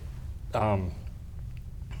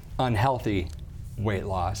 unhealthy weight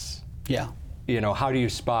loss. Yeah. You know, how do you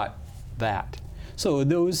spot that? So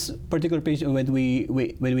those particular patients, when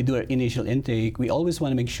we do our initial intake, we always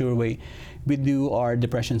want to make sure we do our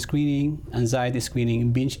depression screening, anxiety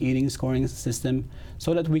screening, binge eating scoring system,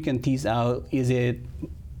 so that we can tease out, is it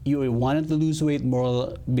you wanted to lose weight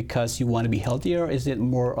more because you want to be healthier, or is it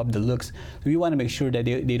more of the looks? So we want to make sure that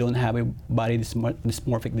they don't have a body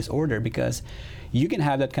dysmorphic disorder, because you can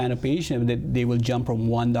have that kind of patient that they will jump from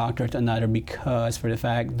one doctor to another because for the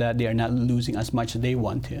fact that they are not losing as much as they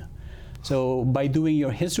want to. So by doing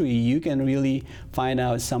your history, you can really find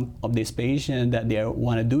out some of these patients that they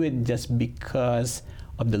want to do it just because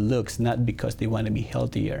of the looks, not because they want to be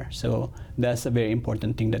healthier. So that's a very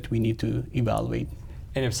important thing that we need to evaluate.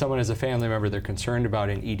 And if someone has a family member they're concerned about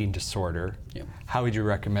an eating disorder, how would you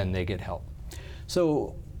recommend they get help?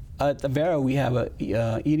 So at Avera, we have a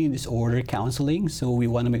eating disorder counseling. So we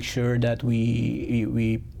want to make sure that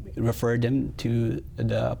we refer them to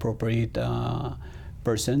the appropriate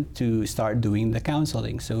person to start doing the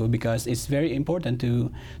counseling. So because it's very important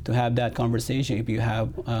to have that conversation. If you have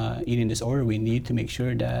eating disorder, we need to make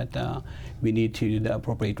sure that we need to do the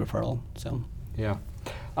appropriate referral. So yeah,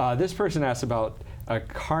 this person asked about a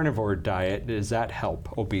carnivore diet. Does that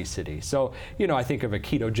help obesity? So, you know, I think of a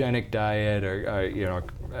ketogenic diet or you know,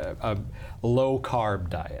 a low carb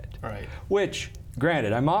diet. Right. Which,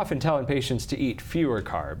 granted, I'm often telling patients to eat fewer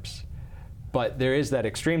carbs, but there is that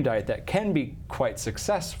extreme diet that can be quite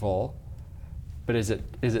successful. But is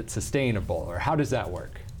it sustainable, or how does that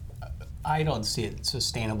work? I don't see it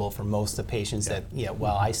sustainable for most of the patients that,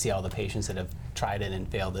 well, I see all the patients that have tried it and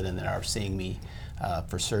failed it and that are seeing me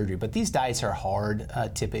for surgery. But these diets are hard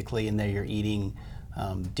typically, and you're eating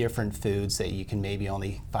different foods that you can maybe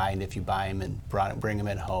only find if you buy them and bring them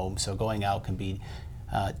at home. So going out can be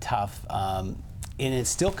tough. and it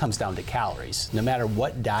still comes down to calories. No matter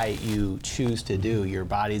what diet you choose to do, your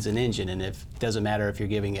body's an engine, and it doesn't matter if you're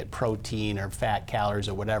giving it protein or fat, calories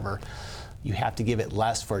or whatever, you have to give it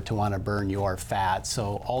less for it to want to burn your fat.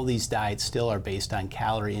 So all these diets still are based on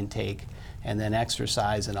calorie intake and then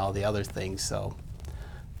exercise and all the other things. So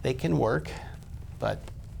they can work, but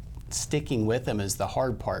sticking with them is the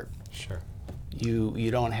hard part. Sure.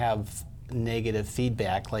 You don't have negative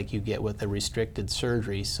feedback like you get with a restricted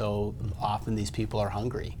surgery, so often these people are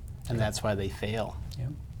hungry, and that's why they fail. Yeah.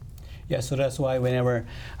 Yeah, so that's why whenever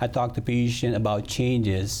I talk to patient about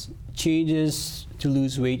changes to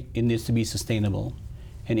lose weight, it needs to be sustainable.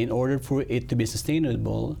 And in order for it to be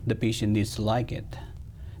sustainable, the patient needs to like it.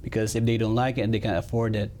 Because if they don't like it and they can't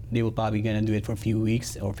afford it, they will probably gonna do it for a few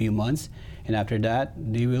weeks or a few months, and after that,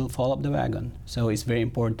 they will fall off the wagon. So it's very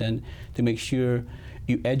important to make sure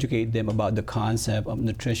you educate them about the concept of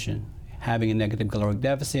nutrition, having a negative caloric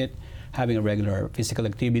deficit, having a regular physical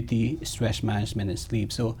activity, stress management, and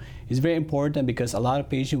sleep. So it's very important because a lot of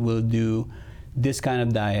patients will do this kind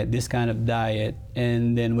of diet,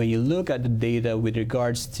 and then when you look at the data with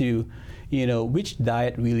regards to which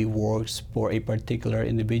diet really works for a particular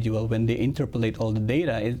individual, when they interpolate all the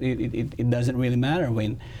data, it doesn't really matter.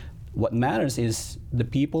 What matters is the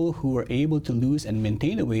people who are able to lose and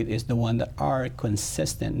maintain the weight is the one that are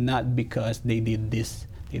consistent, not because they did this,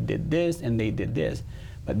 and they did this,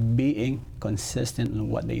 but being consistent in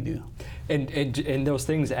what they do. And those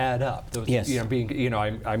things add up. Those, yes. I'm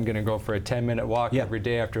going to go for a 10-minute walk every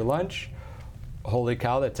day after lunch. Holy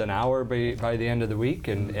cow, that's an hour by the end of the week,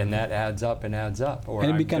 and that adds up and adds up. Or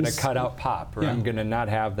I'm going to cut out pop, or I'm going to not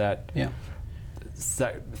have that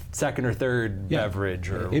second or third beverage.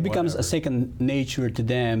 Or it becomes whatever. a second nature to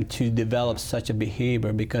them to develop such a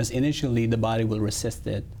behavior, because initially the body will resist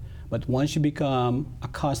it. But once you become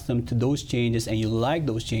accustomed to those changes and you like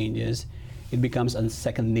those changes, it becomes a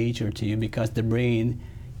second nature to you, because the brain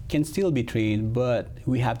can still be trained, but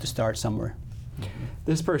we have to start somewhere.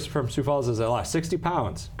 This person from Sioux Falls says, I lost 60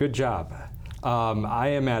 pounds. Good job. I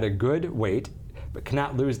am at a good weight, but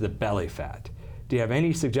cannot lose the belly fat. Do you have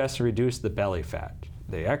any suggestions to reduce the belly fat?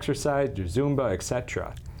 They exercise, do Zumba,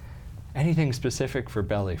 etc. Anything specific for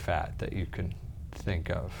belly fat that you can think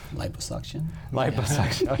of? Liposuction.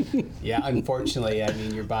 Liposuction. Yeah, unfortunately, I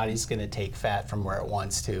mean, your body's going to take fat from where it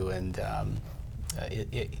wants to, and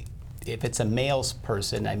if it's a male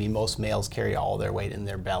person, I mean, most males carry all their weight in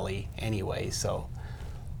their belly anyway, so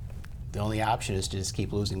the only option is to just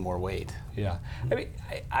keep losing more weight. Yeah, I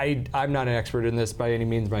mean, I'm not an expert in this by any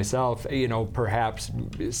means myself. Perhaps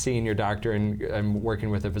seeing your doctor and working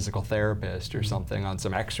with a physical therapist or something on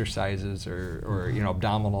some exercises or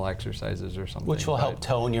abdominal exercises or something. Which will help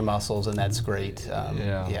tone your muscles, and that's great.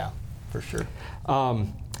 Yeah, for sure.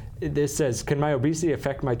 This says, can my obesity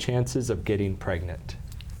affect my chances of getting pregnant?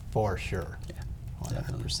 For sure,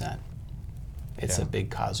 100%. It's a big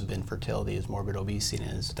cause of infertility is morbid obesity,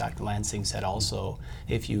 and as Dr. Lansang said also,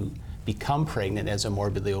 if you become pregnant as a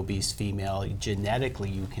morbidly obese female, genetically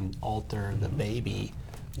you can alter the baby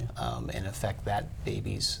and affect that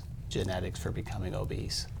baby's genetics for becoming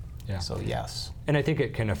obese. Yeah. So yes. And I think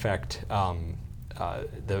it can affect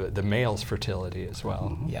the male's fertility as well.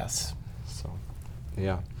 Mm-hmm. Yes. So,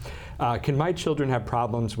 yeah. Can my children have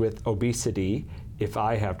problems with obesity if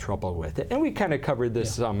I have trouble with it? And we kind of covered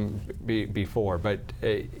this before, but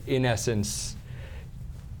in essence,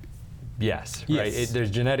 yes, right?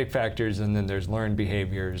 There's genetic factors, and then there's learned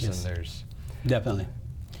behaviors, and there's... Definitely.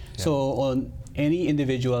 Yeah. So on any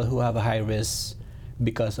individual who have a high risk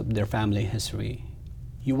because of their family history,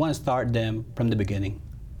 you want to start them from the beginning.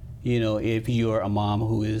 If you're a mom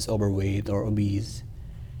who is overweight or obese,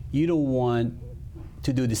 you don't want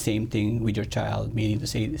to do the same thing with your child, meaning to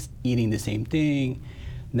say eating the same thing,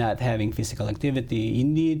 not having physical activity. You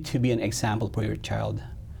need to be an example for your child.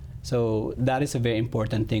 So that is a very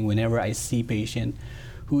important thing whenever I see patient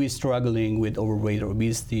who is struggling with overweight or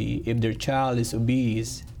obesity. If their child is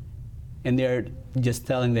obese and they're just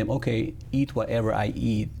telling them, okay, eat whatever I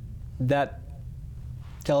eat, that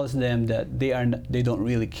tells them that they don't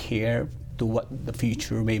really care to what the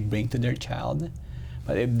future may bring to their child.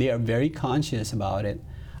 But if they are very conscious about it,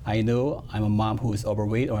 I know I'm a mom who is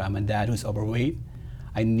overweight or I'm a dad who's overweight,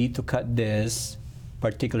 I need to cut this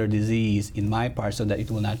particular disease in my part so that it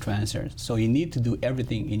will not transfer. So you need to do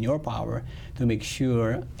everything in your power to make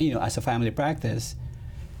sure, as a family practice,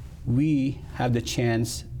 we have the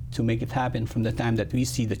chance to make it happen from the time that we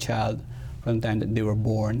see the child, from the time that they were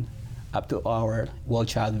born, up to our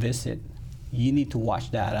well-child visit. You need to watch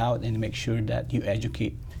that out and make sure that you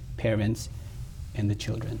educate parents and the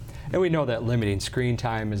children. And we know that limiting screen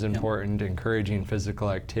time is important, encouraging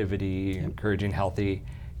physical activity, encouraging healthy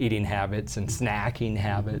eating habits and snacking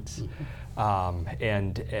habits,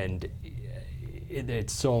 and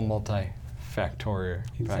it's so multifactorial.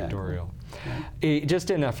 Exactly. Just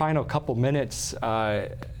in a final couple minutes,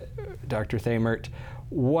 Dr. Thaemert,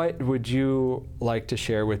 what would you like to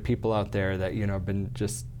share with people out there that have been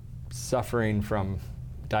just suffering from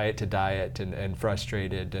diet to diet and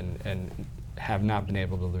frustrated and have not been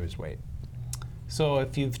able to lose weight? So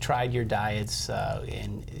if you've tried your diets,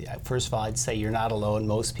 and first of all, I'd say you're not alone.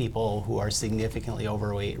 Most people who are significantly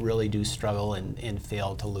overweight really do struggle and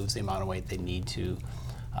fail to lose the amount of weight they need to.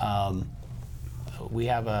 We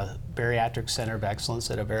have a bariatric center of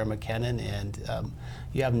excellence at Avera McKinnon, and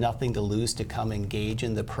you have nothing to lose to come engage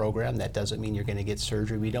in the program. That doesn't mean you're going to get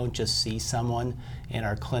surgery. We don't just see someone in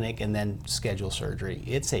our clinic and then schedule surgery.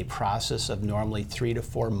 It's a process of normally 3 to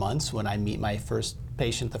 4 months when I meet my first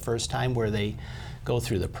patient the first time, where they go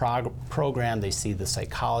through the program, they see the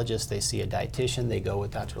psychologist, they see a dietitian, they go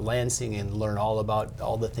with Dr. Lansang and learn all about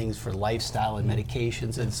all the things for lifestyle and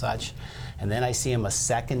medications and such. And then I see them a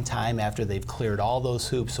second time after they've cleared all those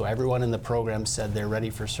hoops. So everyone in the program said they're ready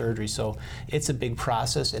for surgery. So it's a big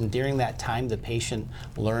process. And during that time, the patient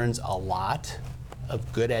learns a lot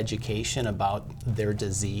of good education about their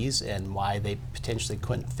disease and why they potentially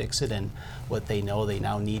couldn't fix it and what they know they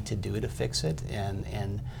now need to do to fix it.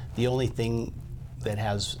 And the only thing that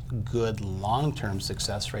has good long-term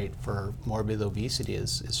success rate for morbid obesity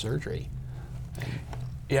is surgery.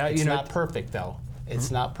 Yeah, it's not perfect though.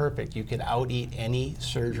 It's not perfect. You can out-eat any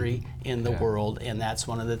surgery in the world, and that's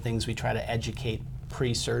one of the things we try to educate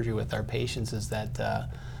pre-surgery with our patients, is that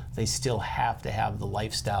they still have to have the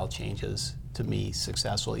lifestyle changes to be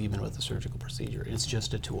successful even with the surgical procedure. It's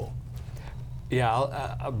just a tool. Yeah,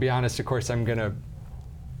 I'll be honest, of course, I'm going to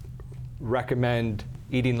recommend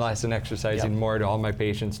eating less and exercising more to all my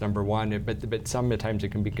patients, number one, but sometimes it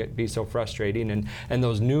can be so frustrating, and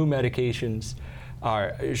those new medications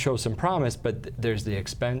show some promise, but there's the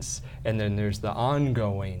expense, and then there's the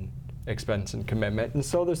ongoing expense and commitment. And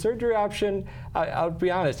so the surgery option, I'll be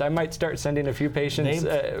honest, I might start sending a few patients.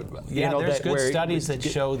 There's good studies that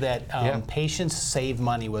show that patients save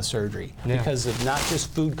money with surgery because of not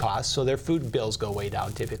just food costs, so their food bills go way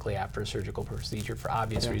down typically after a surgical procedure for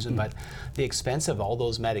obvious reason, but the expense of all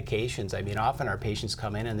those medications. I mean, often our patients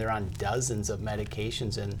come in and they're on dozens of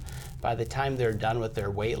medications, and by the time they're done with their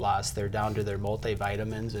weight loss, they're down to their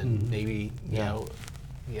multivitamins and maybe, you know,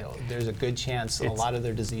 there's a good chance a lot of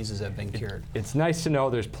their diseases have been cured. It's nice to know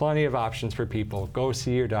there's plenty of options for people. Go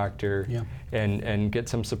see your doctor and get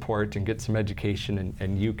some support and get some education,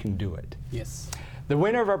 and you can do it. Yes. The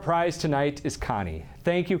winner of our prize tonight is Connie.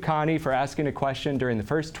 Thank you, Connie, for asking a question during the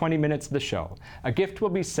first 20 minutes of the show. A gift will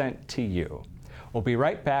be sent to you. We'll be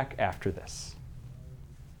right back after this.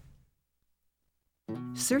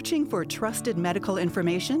 Searching for trusted medical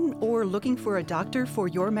information or looking for a doctor for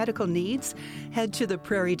your medical needs? Head to the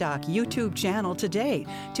Prairie Doc YouTube channel today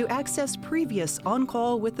to access previous On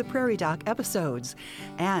Call with the Prairie Doc episodes.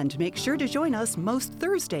 And make sure to join us most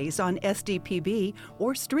Thursdays on SDPB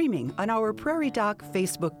or streaming on our Prairie Doc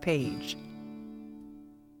Facebook page.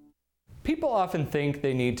 People often think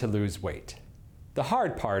they need to lose weight. The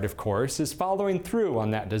hard part, of course, is following through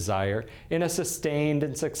on that desire in a sustained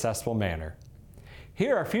and successful manner.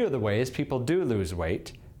 Here are a few of the ways people do lose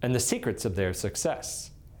weight and the secrets of their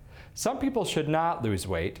success. Some people should not lose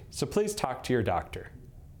weight, so please talk to your doctor.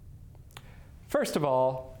 First of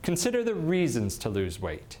all, consider the reasons to lose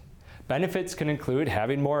weight. Benefits can include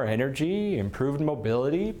having more energy, improved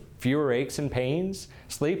mobility, fewer aches and pains,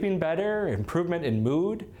 sleeping better, improvement in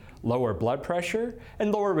mood, lower blood pressure,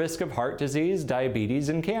 and lower risk of heart disease, diabetes,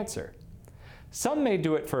 and cancer. Some may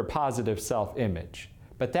do it for a positive self-image,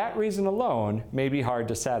 but that reason alone may be hard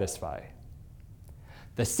to satisfy.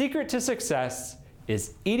 The secret to success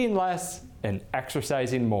is eating less and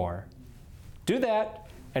exercising more. Do that,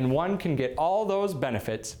 and one can get all those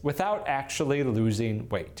benefits without actually losing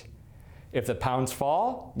weight. If the pounds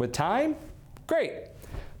fall with time, great.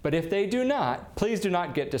 But if they do not, please do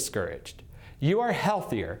not get discouraged. You are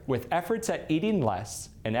healthier with efforts at eating less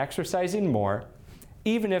and exercising more,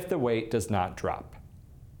 even if the weight does not drop.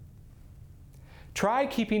 Try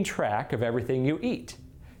keeping track of everything you eat.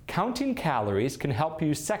 Counting calories can help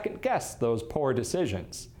you second-guess those poor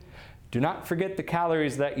decisions. Do not forget the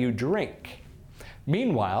calories that you drink.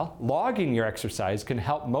 Meanwhile, logging your exercise can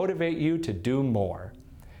help motivate you to do more.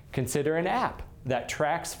 Consider an app that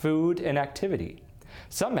tracks food and activity.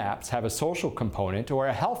 Some apps have a social component or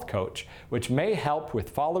a health coach, which may help with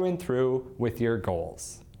following through with your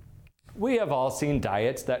goals. We have all seen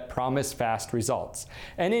diets that promise fast results,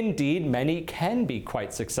 and indeed many can be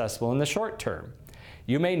quite successful in the short term.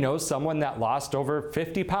 You may know someone that lost over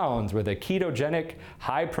 50 pounds with a ketogenic,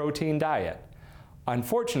 high-protein diet.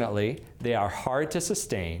 Unfortunately, they are hard to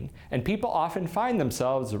sustain, and people often find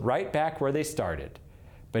themselves right back where they started,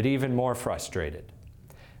 but even more frustrated.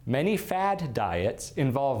 Many fad diets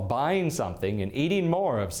involve buying something and eating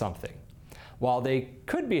more of something. While they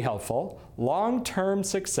could be helpful, long-term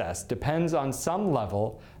success depends on some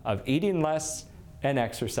level of eating less and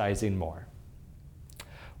exercising more.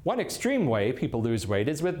 One extreme way people lose weight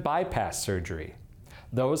is with bypass surgery.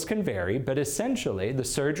 Those can vary, but essentially the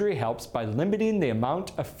surgery helps by limiting the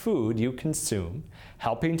amount of food you consume,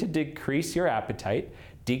 helping to decrease your appetite,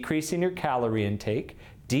 decreasing your calorie intake,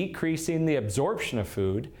 decreasing the absorption of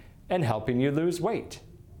food, and helping you lose weight.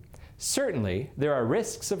 Certainly, there are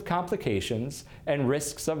risks of complications and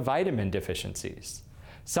risks of vitamin deficiencies.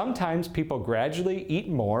 Sometimes people gradually eat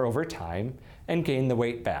more over time and gain the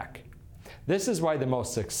weight back. This is why the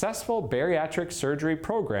most successful bariatric surgery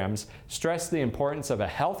programs stress the importance of a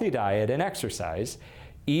healthy diet and exercise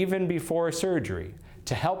even before surgery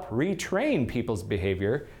to help retrain people's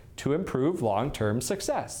behavior to improve long-term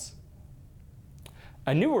success.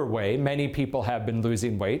 A newer way many people have been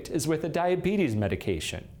losing weight is with a diabetes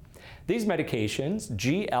medication. These medications,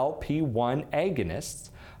 GLP-1 agonists,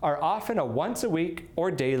 are often a once-a-week or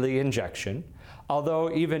daily injection,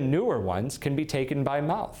 although even newer ones can be taken by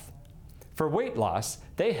mouth. For weight loss,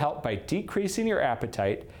 they help by decreasing your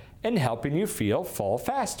appetite and helping you feel full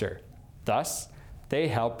faster. Thus, they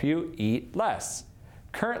help you eat less.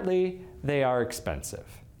 Currently, they are expensive.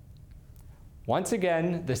 Once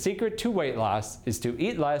again, the secret to weight loss is to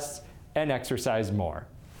eat less and exercise more.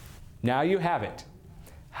 Now you have it.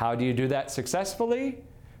 How do you do that successfully?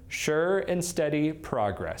 Sure and steady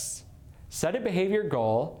progress. Set a behavior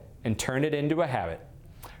goal and turn it into a habit.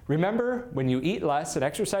 Remember, when you eat less and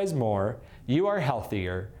exercise more, you are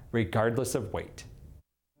healthier regardless of weight.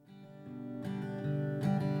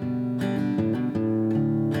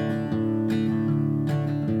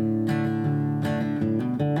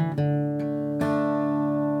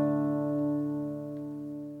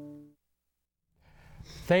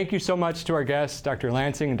 Thank you so much to our guests, Dr.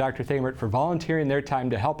 Lansang and Dr. Thaemert, for volunteering their time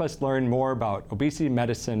to help us learn more about obesity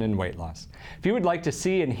medicine and weight loss. If you would like to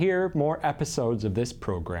see and hear more episodes of this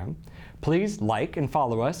program, please like and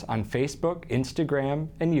follow us on Facebook, Instagram,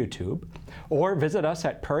 and YouTube, or visit us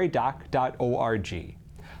at prairiedoc.org.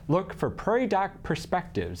 Look for Prairie Doc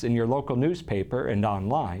Perspectives in your local newspaper and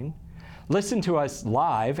online. Listen to us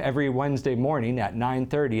live every Wednesday morning at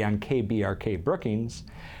 9:30 on KBRK Brookings.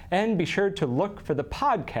 And be sure to look for the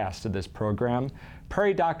podcast of this program,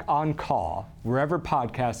 Prairie Doc On Call, wherever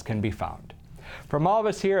podcasts can be found. From all of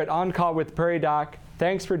us here at On Call with Prairie Doc,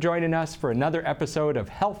 thanks for joining us for another episode of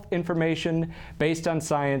health information based on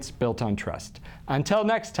science, built on trust. Until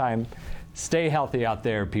next time, stay healthy out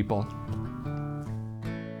there, people.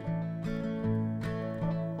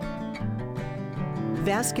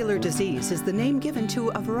 Vascular disease is the name given to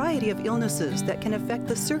a variety of illnesses that can affect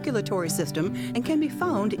the circulatory system and can be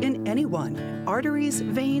found in anyone. Arteries,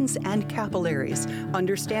 veins, and capillaries.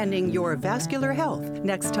 Understanding your vascular health.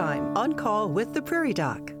 Next time on Call with the Prairie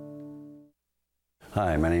Doc.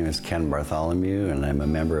 Hi, my name is Ken Bartholomew, and I'm a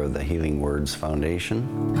member of the Healing Words Foundation.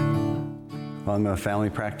 Well, I'm a family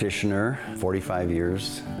practitioner, 45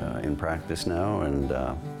 years in practice now, and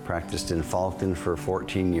practiced in Falkton for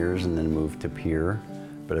 14 years and then moved to Pierre.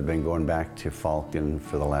 But I've been going back to Falkton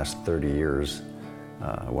for the last 30 years,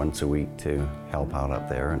 once a week to help out up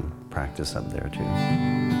there and practice up there too.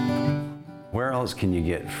 Where else can you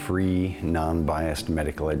get free, non-biased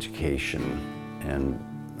medical education? And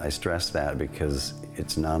I stress that because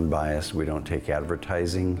it's non-biased. We don't take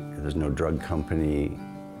advertising. There's no drug company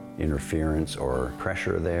interference or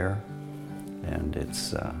pressure there. And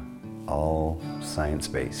it's all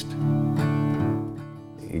science-based.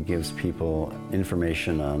 It gives people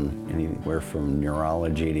information on anywhere from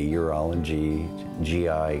neurology to urology,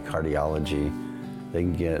 GI, cardiology. They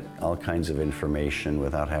can get all kinds of information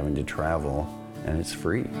without having to travel, and it's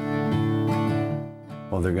free.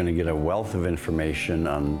 Well, they're going to get a wealth of information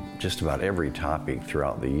on just about every topic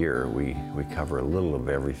throughout the year. We cover a little of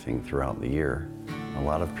everything throughout the year. A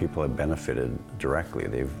lot of people have benefited directly.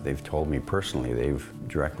 They've told me personally they've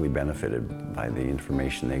directly benefited by the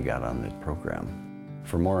information they got on the program.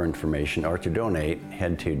 For more information or to donate,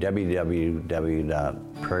 head to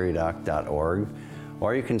www.prairiedoc.org,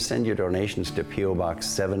 or you can send your donations to P.O. Box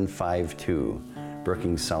 752,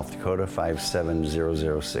 Brookings, South Dakota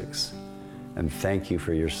 57006. And thank you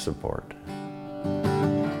for your support.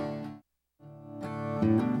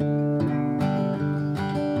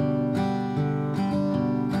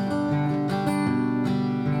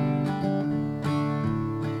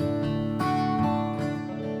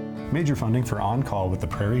 Major funding for On Call with the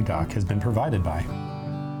Prairie Doc has been provided by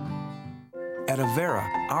At Avera,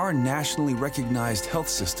 our nationally recognized health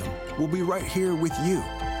system will be right here with you,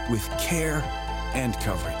 with care and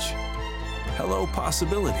coverage. Hello,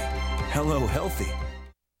 possibility. Hello, healthy.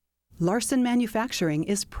 Larson Manufacturing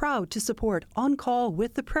is proud to support On Call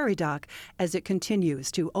with the Prairie Doc as it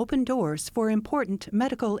continues to open doors for important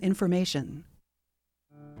medical information.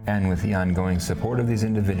 And with the ongoing support of these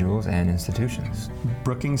individuals and institutions.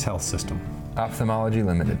 Brookings Health System, Ophthalmology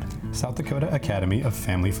Limited, South Dakota Academy of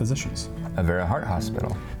Family Physicians, Avera Heart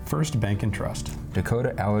Hospital, First Bank and Trust,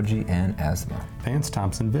 Dakota Allergy and Asthma, Vance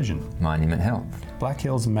Thompson Vision, Monument Health, Black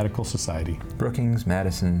Hills Medical Society, Brookings,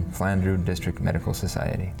 Madison, Flandreau District Medical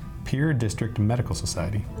Society, Pierre District Medical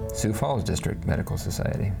Society, Sioux Falls District Medical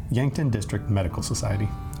Society, Yankton District Medical Society,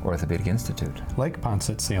 Orthopedic Institute, Lake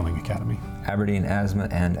Ponset Sailing Academy, Aberdeen Asthma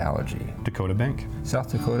and Allergy, Dakota Bank,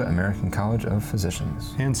 South Dakota American College of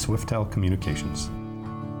Physicians, and Swiftel Communications.